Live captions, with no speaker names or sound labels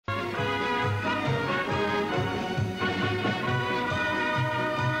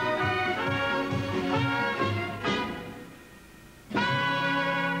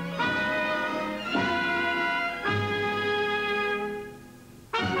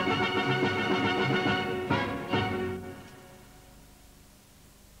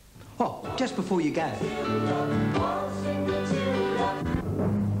just before you go.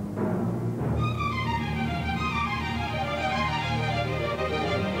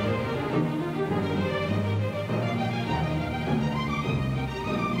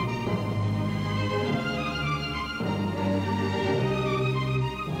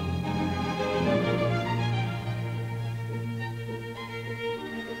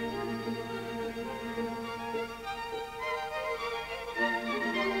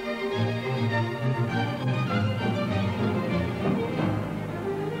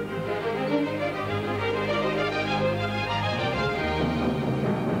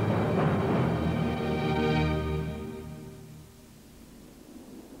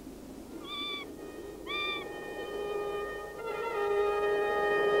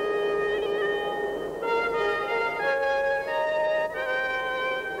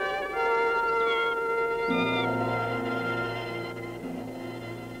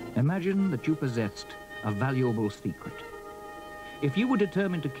 Imagine that you possessed a valuable secret. If you were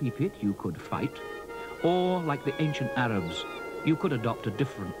determined to keep it, you could fight, or, like the ancient Arabs, you could adopt a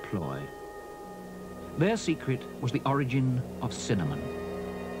different ploy. Their secret was the origin of cinnamon.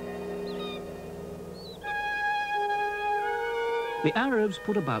 The Arabs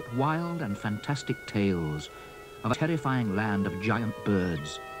put about wild and fantastic tales of a terrifying land of giant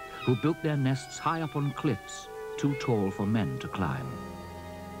birds who built their nests high up on cliffs too tall for men to climb.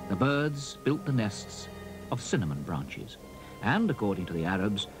 The birds built the nests of cinnamon branches, and according to the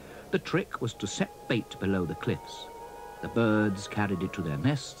Arabs, the trick was to set bait below the cliffs. The birds carried it to their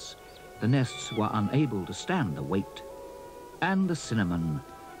nests, the nests were unable to stand the weight, and the cinnamon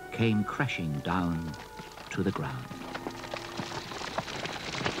came crashing down to the ground.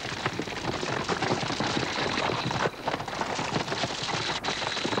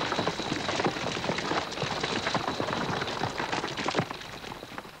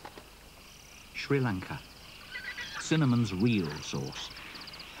 Sri Lanka, cinnamon's real source,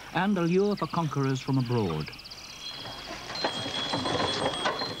 and a lure for conquerors from abroad.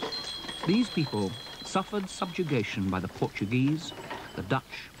 These people suffered subjugation by the Portuguese, the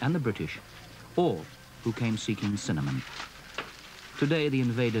Dutch, and the British, all who came seeking cinnamon. Today the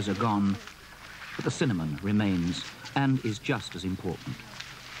invaders are gone, but the cinnamon remains and is just as important.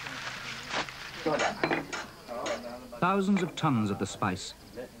 Thousands of tons of the spice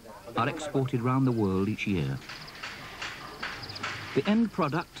are exported round the world each year. The end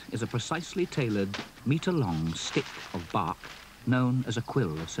product is a precisely tailored, metre-long stick of bark known as a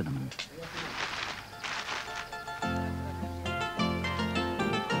quill of cinnamon.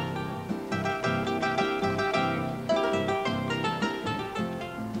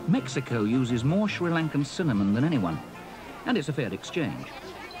 Mexico uses more Sri Lankan cinnamon than anyone, and it's a fair exchange.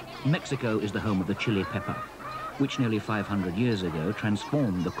 Mexico is the home of the chili pepper, which nearly 500 years ago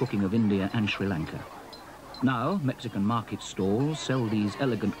transformed the cooking of India and Sri Lanka. Now, Mexican market stalls sell these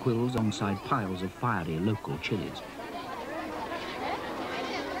elegant quills alongside piles of fiery local chilies.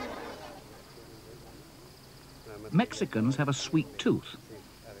 Mexicans have a sweet tooth.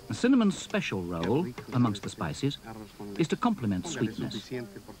 Cinnamon's special role, amongst the spices, is to complement sweetness.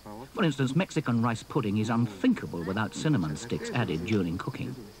 For instance, Mexican rice pudding is unthinkable without cinnamon sticks added during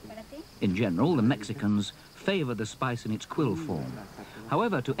cooking. In general, the Mexicans favor the spice in its quill form.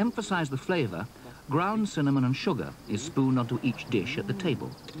 However, to emphasize the flavor, ground cinnamon and sugar is spooned onto each dish at the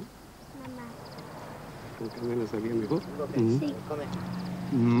table.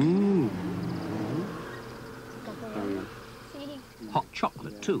 Hot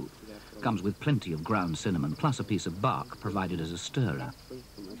chocolate, too, comes with plenty of ground cinnamon, plus a piece of bark provided as a stirrer.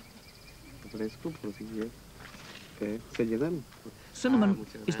 Cinnamon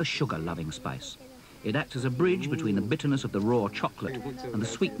is the sugar-loving spice. It acts as a bridge between the bitterness of the raw chocolate and the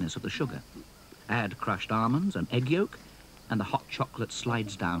sweetness of the sugar. Add crushed almonds and egg yolk, and the hot chocolate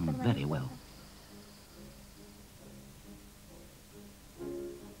slides down very well.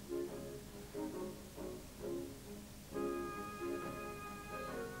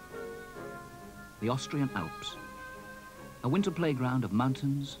 The Austrian Alps, a winter playground of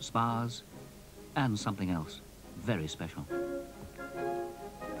mountains, spas, and something else very special.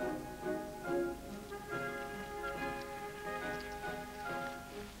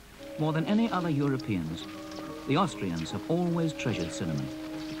 More than any other Europeans, the Austrians have always treasured cinnamon.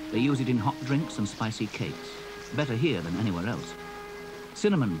 They use it in hot drinks and spicy cakes, better here than anywhere else.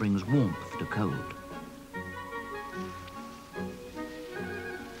 Cinnamon brings warmth to cold.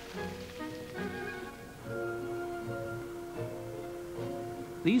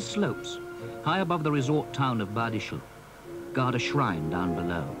 These slopes, high above the resort town of Badischu, guard a shrine down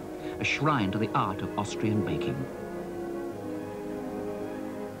below, a shrine to the art of Austrian baking.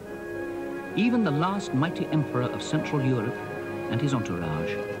 Even the last mighty emperor of Central Europe and his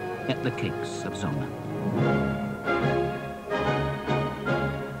entourage ate the cakes of Zona.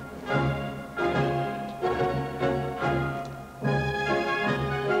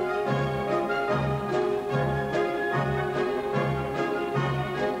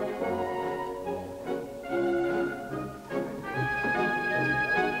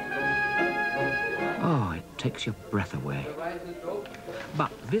 Oh, it takes your breath away.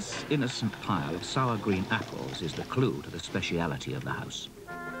 But this innocent pile of sour green apples is the clue to the speciality of the house.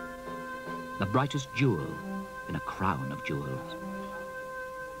 The brightest jewel in a crown of jewels.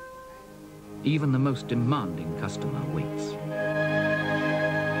 Even the most demanding customer waits.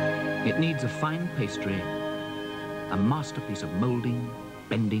 It needs a fine pastry, a masterpiece of molding,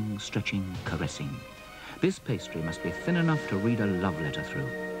 bending, stretching, caressing. This pastry must be thin enough to read a love letter through.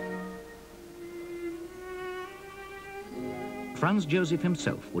 Franz Joseph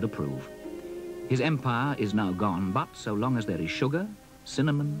himself would approve. His empire is now gone, but so long as there is sugar,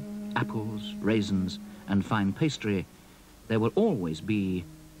 cinnamon, apples, raisins, and fine pastry, there will always be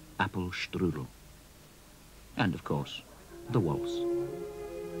apple strudel. And, of course, the waltz.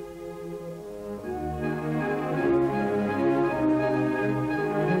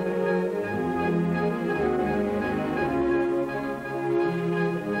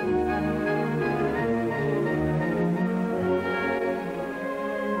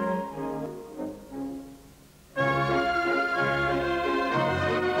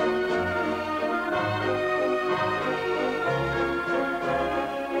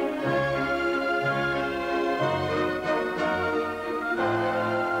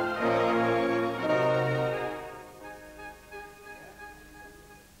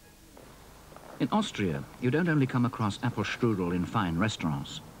 In Austria, you don't only come across apple strudel in fine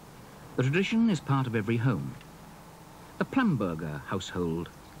restaurants. The tradition is part of every home. The Plamberger household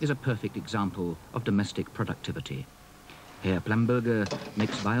is a perfect example of domestic productivity. Herr Plamberger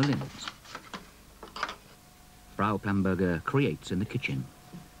makes violins. Frau Plamberger creates in the kitchen.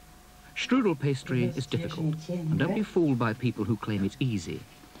 Strudel pastry is difficult, and don't be fooled by people who claim it's easy.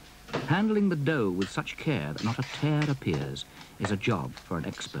 Handling the dough with such care that not a tear appears is a job for an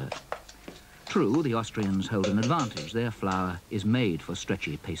expert. True, the Austrians hold an advantage. Their flour is made for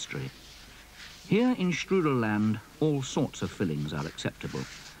stretchy pastry. Here in strudel land, all sorts of fillings are acceptable.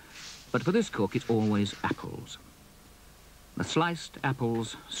 But for this cook, it's always apples. The sliced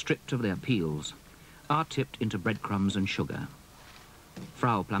apples, stripped of their peels, are tipped into breadcrumbs and sugar.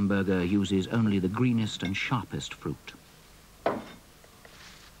 Frau Plamberger uses only the greenest and sharpest fruit.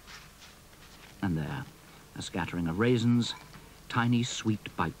 And there, a scattering of raisins, tiny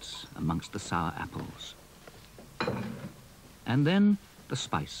sweet bites amongst the sour apples. And then the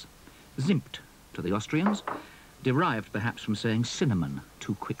spice, Zimt to the Austrians, derived perhaps from saying cinnamon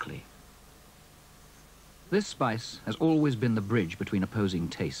too quickly. This spice has always been the bridge between opposing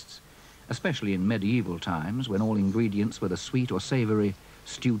tastes, especially in medieval times when all ingredients, whether sweet or savory,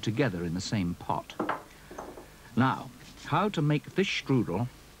 stewed together in the same pot. Now, how to make this strudel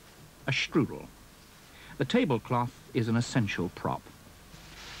a strudel? The tablecloth is an essential prop.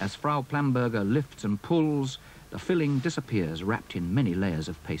 As Frau Plamberger lifts and pulls, the filling disappears wrapped in many layers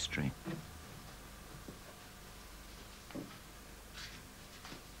of pastry.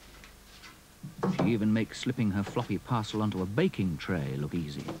 She even makes slipping her floppy parcel onto a baking tray look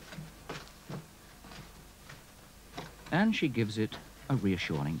easy. And she gives it a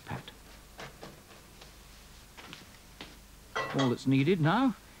reassuring pat. All that's needed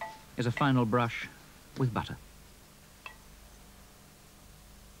now is a final brush with butter.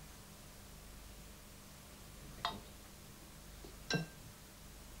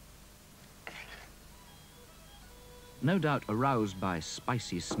 No doubt aroused by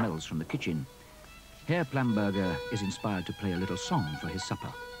spicy smells from the kitchen, Herr Plamberger is inspired to play a little song for his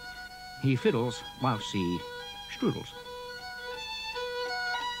supper. He fiddles whilst he strudels.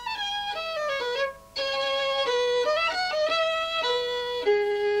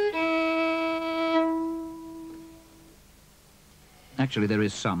 Actually, there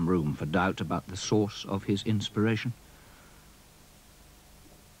is some room for doubt about the source of his inspiration.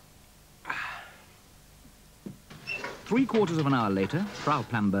 Three-quarters of an hour later, Frau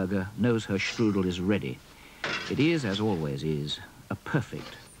Plamberger knows her strudel is ready. It is, as always is, a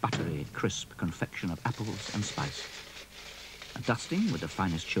perfect, buttery, crisp confection of apples and spice. A dusting with the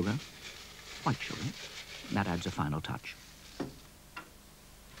finest sugar, white sugar, that adds a final touch.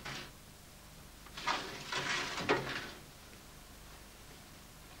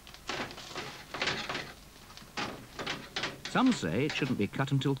 Some say it shouldn't be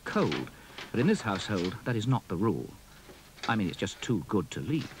cut until cold, but in this household, that is not the rule. I mean, it's just too good to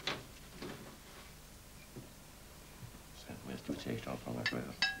leave.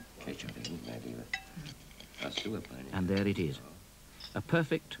 And there it is, a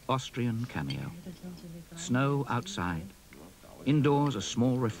perfect Austrian cameo. Snow outside, indoors a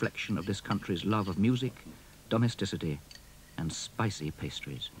small reflection of this country's love of music, domesticity, and spicy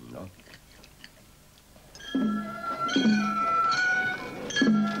pastries.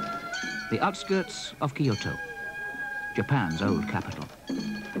 The outskirts of Kyoto, Japan's old capital.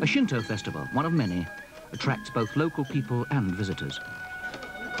 A Shinto festival, one of many, attracts both local people and visitors.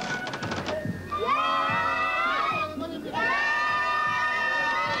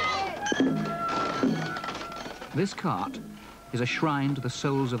 This cart is a shrine to the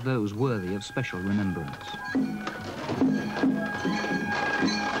souls of those worthy of special remembrance.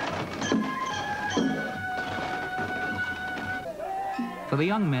 For the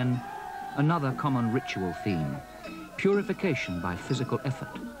young men, another common ritual theme, purification by physical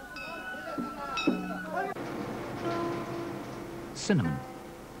effort. Cinnamon,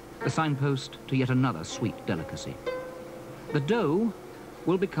 the signpost to yet another sweet delicacy. The dough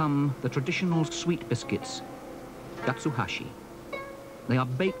will become the traditional sweet biscuits, yatsuhashi. They are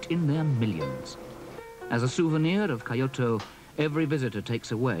baked in their millions. As a souvenir of Kyoto, every visitor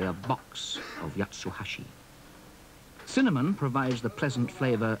takes away a box of yatsuhashi. Cinnamon provides the pleasant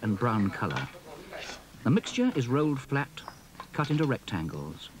flavor and brown color. The mixture is rolled flat, cut into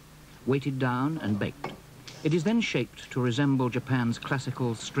rectangles, weighted down and baked. It is then shaped to resemble Japan's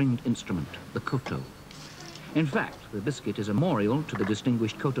classical stringed instrument, the koto. In fact, the biscuit is a memorial to the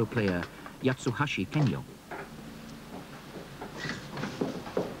distinguished koto player Yatsuhashi Kenyo.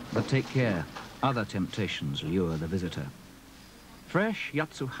 But take care, other temptations lure the visitor. Fresh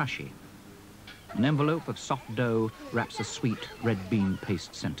yatsuhashi. An envelope of soft dough wraps a sweet red bean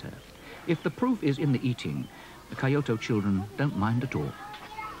paste center. If the proof is in the eating, the Kyoto children don't mind at all.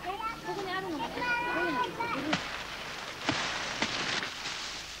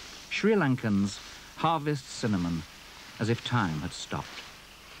 Sri Lankans harvest cinnamon as if time had stopped.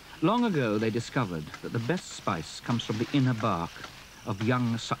 Long ago, they discovered that the best spice comes from the inner bark of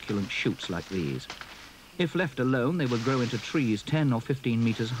young succulent shoots like these. If left alone, they would grow into trees 10 or 15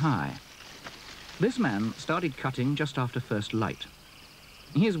 meters high. This man started cutting just after first light.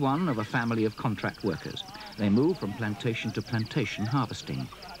 He is one of a family of contract workers. They move from plantation to plantation harvesting.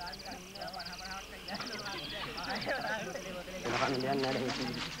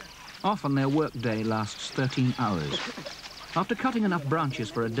 Often their workday lasts 13 hours. After cutting enough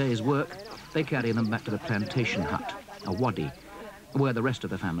branches for a day's work, they carry them back to the plantation hut, a wadi, where the rest of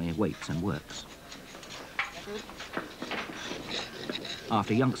the family waits and works.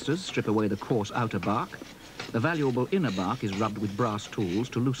 After youngsters strip away the coarse outer bark, the valuable inner bark is rubbed with brass tools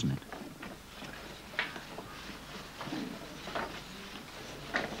to loosen it.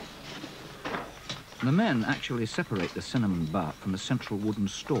 The men actually separate the cinnamon bark from the central wooden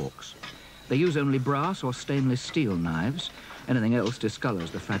stalks. They use only brass or stainless steel knives. Anything else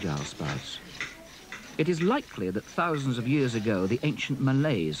discolors the fragile spice. It is likely that thousands of years ago, the ancient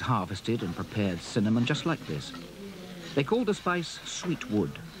Malays harvested and prepared cinnamon just like this. They called the spice sweet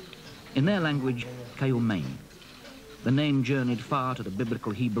wood. In their language, kayumain. The name journeyed far to the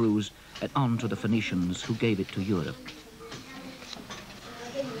biblical Hebrews and on to the Phoenicians who gave it to Europe.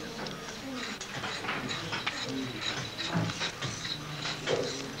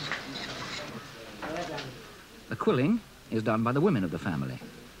 The quilling is done by the women of the family.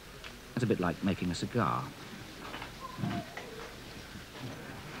 It's a bit like making a cigar.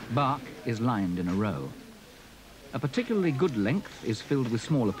 Bark is lined in a row. A particularly good length is filled with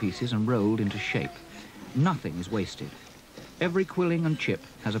smaller pieces and rolled into shape. Nothing is wasted. Every quilling and chip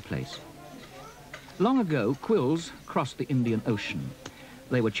has a place. Long ago, quills crossed the Indian Ocean.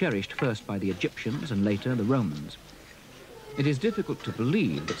 They were cherished first by the Egyptians and later the Romans. It is difficult to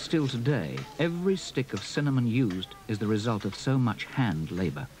believe that still today, every stick of cinnamon used is the result of so much hand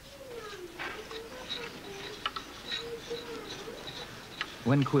labor.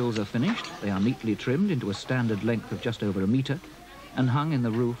 When quills are finished, they are neatly trimmed into a standard length of just over a meter and hung in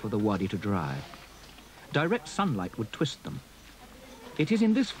the roof of the wadi to dry. Direct sunlight would twist them. It is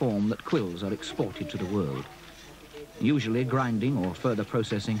in this form that quills are exported to the world. Usually grinding or further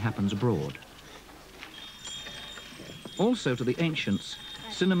processing happens abroad. Also to the ancients,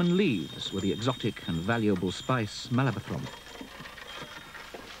 cinnamon leaves were the exotic and valuable spice malabathrum.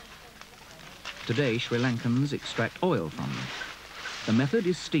 Today, Sri Lankans extract oil from them. The method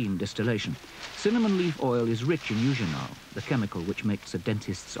is steam distillation. Cinnamon leaf oil is rich in eugenol, the chemical which makes a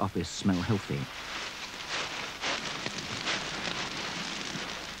dentist's office smell healthy.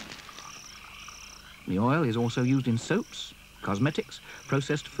 The oil is also used in soaps, cosmetics,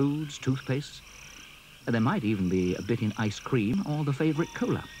 processed foods, toothpastes. There might even be a bit in ice cream or the favorite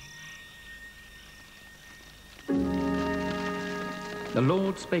cola. The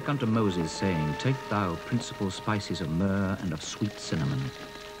Lord spake unto Moses, saying, Take thou principal spices of myrrh and of sweet cinnamon.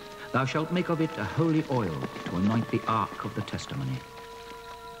 Thou shalt make of it a holy oil to anoint the ark of the testimony.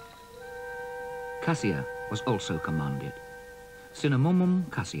 Cassia was also commanded. Cinnamomum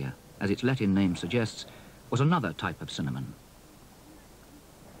cassia, as its Latin name suggests, was another type of cinnamon.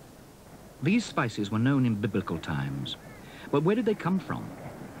 These spices were known in biblical times, but where did they come from?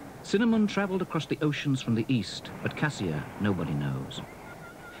 Cinnamon traveled across the oceans from the east, but cassia nobody knows.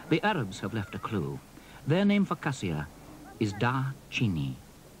 The Arabs have left a clue. Their name for cassia is da chini,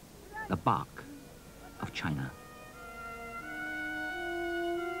 the bark of China.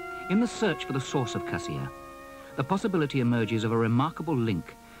 In the search for the source of cassia, the possibility emerges of a remarkable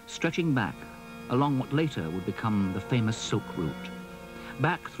link stretching back along what later would become the famous Silk Route,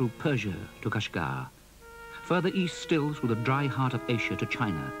 back through Persia to Kashgar, further east still through the dry heart of Asia to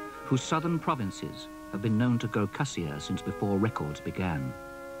China, whose southern provinces have been known to grow cassia since before records began.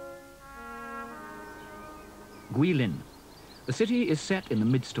 Guilin. The city is set in the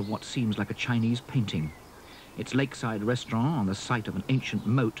midst of what seems like a Chinese painting. Its lakeside restaurant on the site of an ancient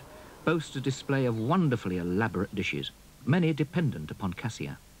moat boasts a display of wonderfully elaborate dishes, many dependent upon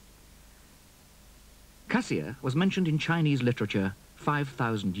cassia. Cassia was mentioned in Chinese literature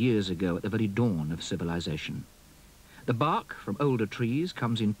 5,000 years ago at the very dawn of civilization. The bark from older trees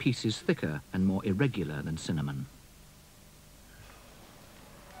comes in pieces thicker and more irregular than cinnamon.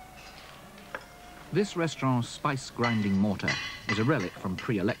 This restaurant's spice-grinding mortar is a relic from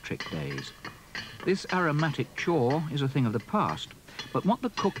pre-electric days. This aromatic chore is a thing of the past, but what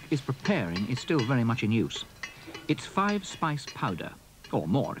the cook is preparing is still very much in use. It's 5-spice powder, or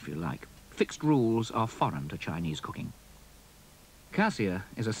more if you like. Fixed rules are foreign to Chinese cooking. Cassia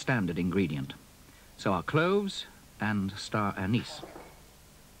is a standard ingredient. So are cloves and star anise.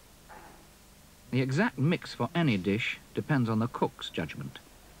 The exact mix for any dish depends on the cook's judgment.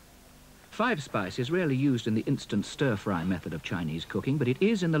 5-spice is rarely used in the instant stir-fry method of Chinese cooking, but it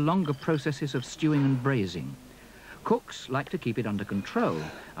is in the longer processes of stewing and braising. Cooks like to keep it under control,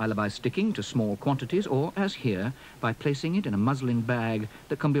 either by sticking to small quantities or, as here, by placing it in a muslin bag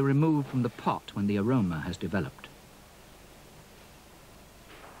that can be removed from the pot when the aroma has developed.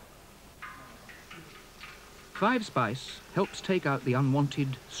 5-spice helps take out the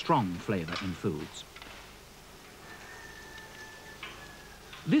unwanted, strong flavour in foods.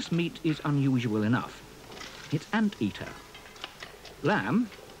 This meat is unusual enough. It's anteater.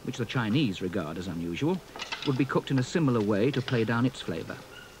 Lamb, which the Chinese regard as unusual, would be cooked in a similar way to play down its flavour.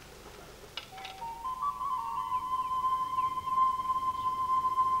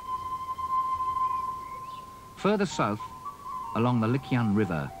 Further south, along the Likian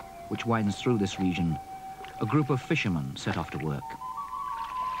River, which winds through this region, a group of fishermen set off to work.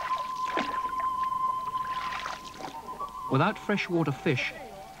 Without freshwater fish,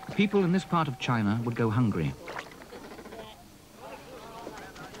 people in this part of China would go hungry.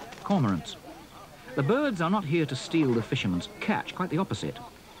 Cormorants. The birds are not here to steal the fisherman's catch, quite the opposite.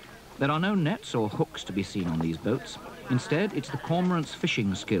 There are no nets or hooks to be seen on these boats. Instead, it's the cormorant's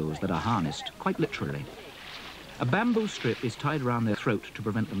fishing skills that are harnessed, quite literally. A bamboo strip is tied around their throat to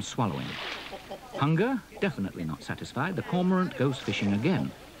prevent them swallowing. Hunger, definitely not satisfied, the cormorant goes fishing again,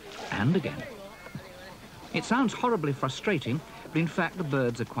 and again. It sounds horribly frustrating, but in fact the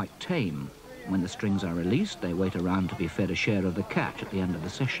birds are quite tame. When the strings are released, they wait around to be fed a share of the catch at the end of the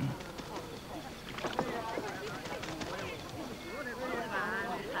session.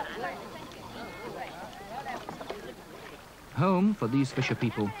 Home for these fisher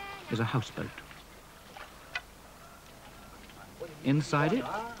people is a houseboat. Inside it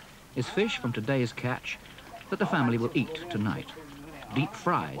is fish from today's catch that the family will eat tonight, deep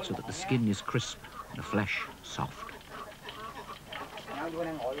fried so that the skin is crisp and the flesh soft.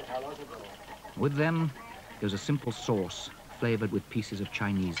 With them goes a simple sauce flavored with pieces of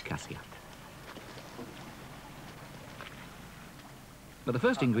Chinese cassia. But the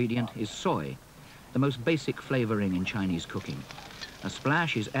first ingredient is soy, the most basic flavoring in Chinese cooking. A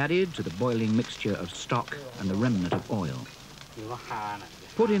splash is added to the boiling mixture of stock and the remnant of oil.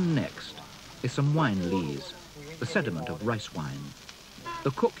 Put in next is some wine lees, the sediment of rice wine.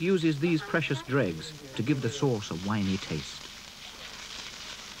 The cook uses these precious dregs to give the sauce a winey taste.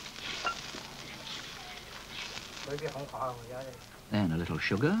 Then a little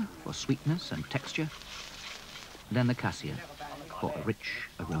sugar for sweetness and texture. Then the cassia for a rich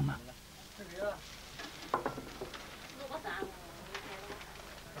aroma.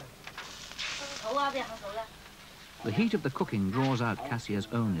 The heat of the cooking draws out cassia's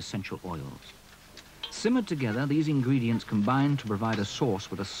own essential oils. Simmered together, these ingredients combine to provide a sauce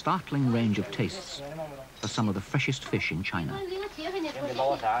with a startling range of tastes for some of the freshest fish in China.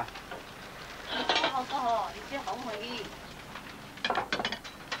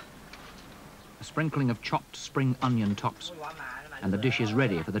 A sprinkling of chopped spring onion tops, and the dish is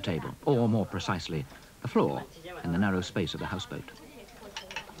ready for the table, or more precisely, the floor in the narrow space of the houseboat.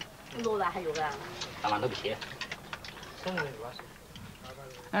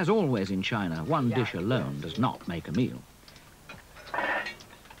 As always in China, one dish alone does not make a meal.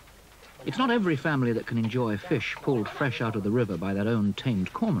 It's not every family that can enjoy fish pulled fresh out of the river by their own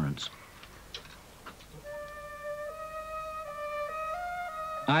tamed cormorants.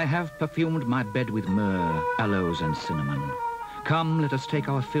 I have perfumed my bed with myrrh, aloes and cinnamon. Come, let us take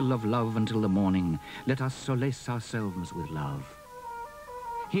our fill of love until the morning. Let us solace ourselves with love.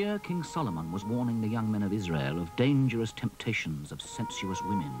 Here King Solomon was warning the young men of Israel of dangerous temptations of sensuous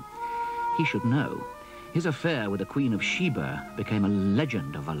women. He should know. His affair with the Queen of Sheba became a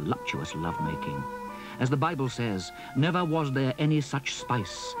legend of voluptuous lovemaking. As the Bible says, never was there any such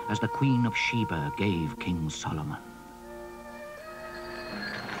spice as the Queen of Sheba gave King Solomon.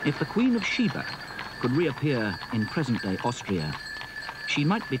 If the Queen of Sheba could reappear in present-day Austria, she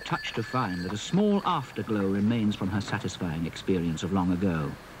might be touched to find that a small afterglow remains from her satisfying experience of long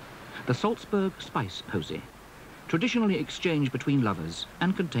ago. The Salzburg spice posy, traditionally exchanged between lovers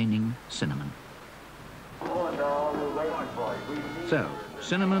and containing cinnamon. So,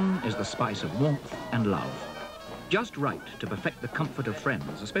 cinnamon is the spice of warmth and love. Just right to perfect the comfort of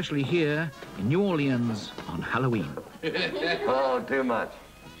friends, especially here in New Orleans on Halloween. Oh, too much.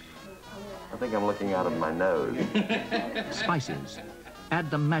 I think I'm looking out of my nose. Spices add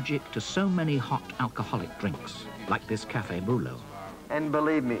the magic to so many hot alcoholic drinks, like this Café Brûlot. And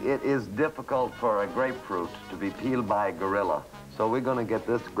believe me, it is difficult for a grapefruit to be peeled by a gorilla. So we're going to get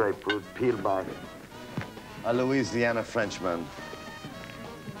this grapefruit peeled by a Louisiana Frenchman.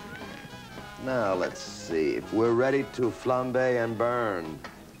 Now, let's see if we're ready to flambe and burn.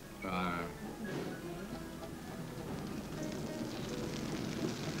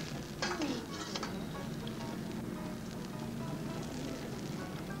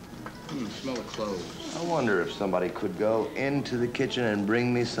 Smell of cloves. I wonder if somebody could go into the kitchen and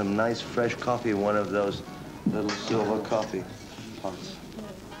bring me some nice fresh coffee, one of those little silver coffee pots.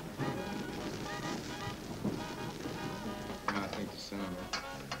 I think the cinnamon.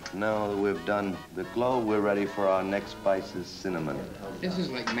 Now that we've done the clove, we're ready for our next spice is cinnamon. This is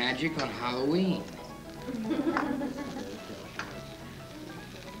like magic on Halloween.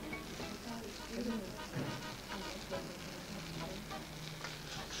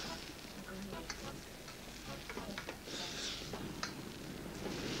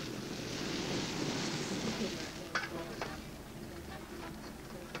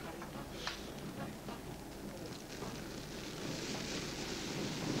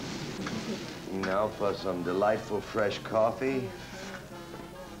 Now for some delightful fresh coffee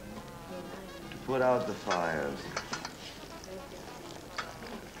to put out the fires.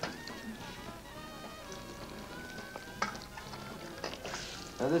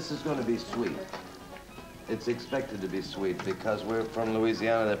 Now this is going to be sweet. It's expected to be sweet because we're from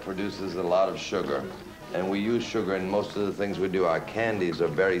Louisiana that produces a lot of sugar. And we use sugar in most of the things we do. Our candies are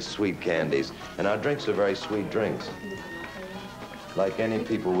very sweet candies, and our drinks are very sweet drinks. Like any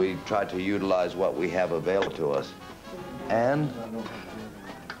people, we try to utilize what we have available to us. And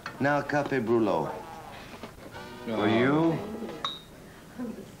now Café Brûlot. For you.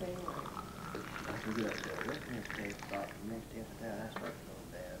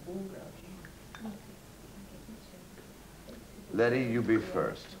 Letty, you be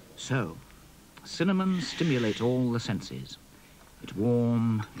first. So, cinnamon stimulates all the senses. It's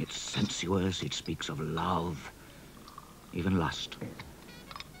warm, it's sensuous, it speaks of love, even lust.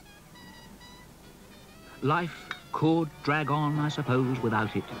 Life could drag on, I suppose,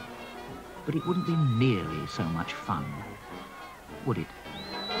 without it, but it wouldn't be nearly so much fun, would it?